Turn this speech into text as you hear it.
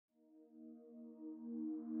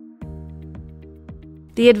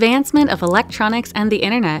The advancement of electronics and the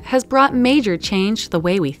internet has brought major change to the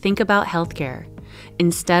way we think about healthcare.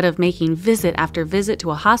 Instead of making visit after visit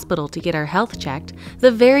to a hospital to get our health checked,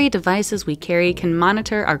 the very devices we carry can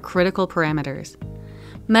monitor our critical parameters.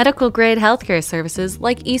 Medical-grade healthcare services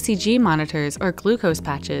like ECG monitors or glucose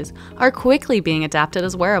patches are quickly being adapted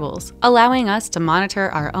as wearables, allowing us to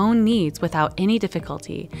monitor our own needs without any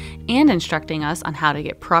difficulty and instructing us on how to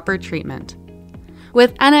get proper treatment.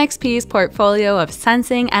 With NXP's portfolio of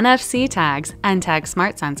sensing NFC tags, NTAG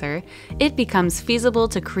SmartSensor, it becomes feasible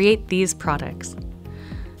to create these products.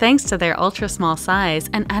 Thanks to their ultra-small size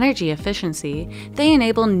and energy efficiency, they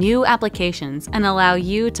enable new applications and allow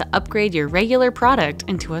you to upgrade your regular product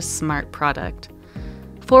into a smart product.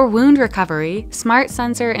 For wound recovery,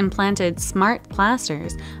 SmartSensor implanted smart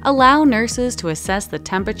plasters allow nurses to assess the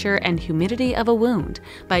temperature and humidity of a wound.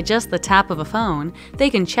 By just the tap of a phone, they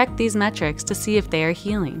can check these metrics to see if they are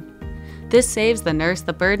healing. This saves the nurse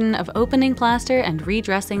the burden of opening plaster and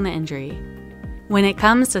redressing the injury. When it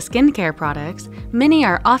comes to skincare products, many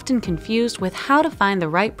are often confused with how to find the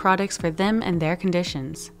right products for them and their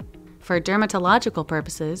conditions. For dermatological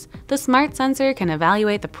purposes, the SmartSensor can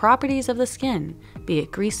evaluate the properties of the skin, be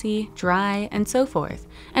it greasy, dry, and so forth,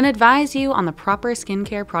 and advise you on the proper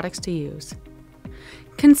skincare products to use.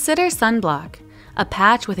 Consider sunblock. A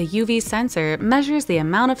patch with a UV sensor measures the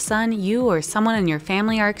amount of sun you or someone in your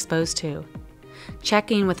family are exposed to.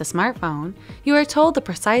 Checking with a smartphone, you are told the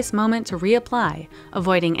precise moment to reapply,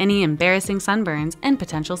 avoiding any embarrassing sunburns and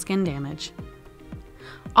potential skin damage.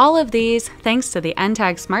 All of these, thanks to the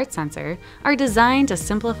NTAG SmartSensor, are designed to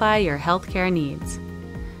simplify your healthcare needs.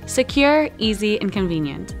 Secure, easy, and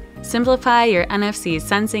convenient. Simplify your NFC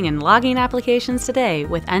sensing and logging applications today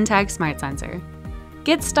with NTAG SmartSensor.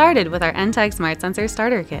 Get started with our NTAG SmartSensor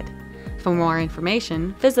Starter Kit. For more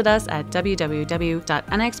information, visit us at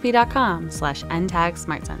www.nxp.com/NTAG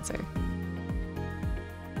SmartSensor.